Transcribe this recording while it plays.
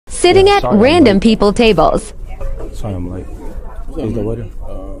sitting at random people tables. Sorry, I'm late. Is the waiter?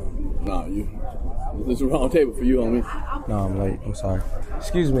 Nah, this is the wrong table for you, homie. No, I'm late. I'm sorry.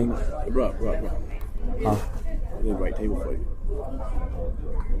 Excuse me. Bro. Huh? This is the right table for you.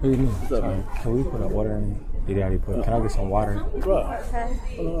 What do you mean? Sorry. Can we put a water in? Did already put? Can I get some water? Bro. I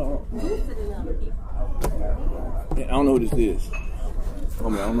don't know who this is.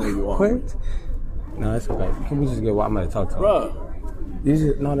 Homie, I don't know who you are. What? No, it's okay. Can we just get water? I'm going to talk to him. Bro.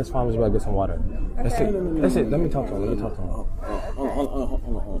 No, that's fine. I'm just about to get some water. That's it. That's it. Let me talk to him. Hold on.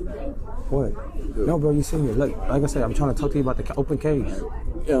 What? No, bro, you sitting here. Look, like I said, I'm trying to talk to you about the open case.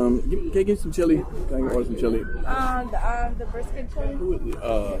 Can you get some chili? Can I order some chili? The brisket chili.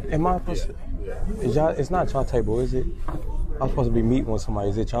 Am I supposed to? Is y'all? It's not y'all table, is it? I'm supposed to be meeting with somebody.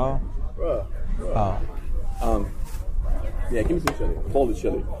 Is it y'all? Bro. Yeah, give me some chili. Bowl of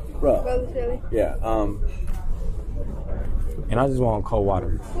chili. Bro. Bowl of chili. Yeah. And I just want cold water.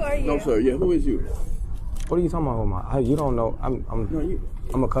 Who are you? No, sir. Yeah, who is you? What are you talking about? You don't know.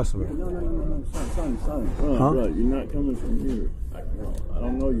 I'm a customer. No. Son. Bro, huh? Bro, you're not coming from here. I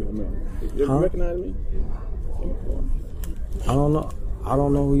don't know you, man. You ever recognize me? I don't know. I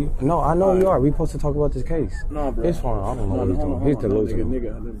don't know who you. No, I know who you are. We supposed to talk about this case. No, bro. It's fine. I don't know what he's doing. He's delusional.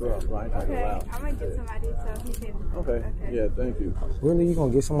 Nigga, bro. Okay, I might get somebody so he can. Okay. Yeah, thank you. Really, you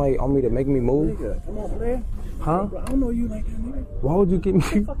gonna get somebody on me to make me move? Nigga, come on, man. Huh? Bro, I don't know you like that, nigga. Why would you get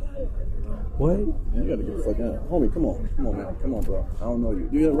me? What? You gotta get the fuck out. Homie, come on, man. Come on, bro. I don't know you.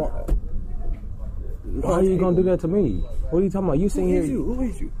 You wrong. Why are you gonna do that to me? What are you talking about? You sitting here. Who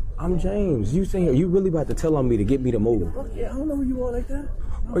is you? I'm James. You sitting here. You really about to tell on me to get me to move? Yeah, I don't know who you are like that.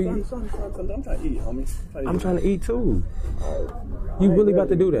 Son, I'm trying to eat, homie. I'm trying to eat too. You really about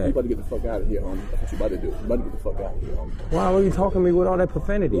to do that? You about to get the fuck out of here, homie. That's what you about to do. You about to get the fuck out of here, homie. Why are you talking to me with all that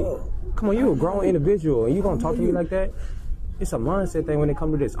profanity? Come on, you a grown individual and you gonna talk to me like that? It's a mindset thing when it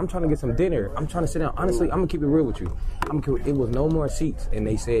comes to this. I'm trying to get some dinner. I'm trying to sit down. Honestly, I'm gonna keep it real with you. It was no more seats, and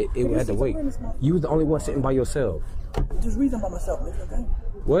they said it had to wait. You was the only one sitting by yourself. Just reason by myself, nigga. Okay?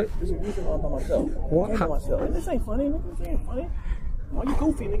 What? Just reason by myself. What? By myself. This ain't funny, nigga. This ain't funny. Oh, you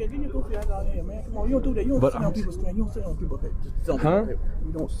goofy, nigga. Get your goofy ass out here, man. Come on, you don't do that. You don't sit on people's stand. You don't sit on people's head. Huh?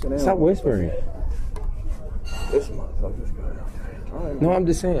 You don't sit down. Stop whispering. Listen, motherfucker. Right, no, I'm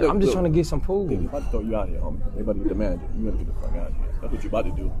just saying. I'm just trying to get some food. They about to throw you out here, homie. They about to get the manager. You gotta get the fuck out of here. That's what you about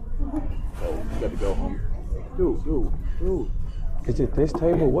to do. So you got to go, homie. Dude. Is it this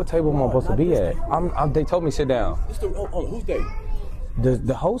table? What table am I supposed to be at? They told me sit down. Who's they?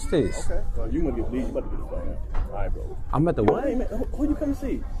 The hostess. Okay. Well, you about to get the fuck out. All right, bro. I'm at the what? Who you come to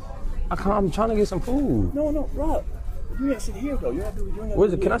see? I'm trying to get some food. No, Rob. You ain't sit here though. You have to. What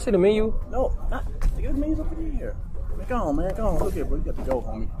is it? Can I see the menu? No, not. The menu's over here. Come on, man. Come on. Look here, bro. You got to go,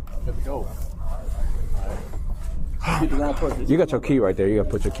 homie. You got to go. All right. Get the wrong person. You got your key right there. You got to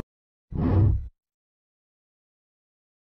put your key.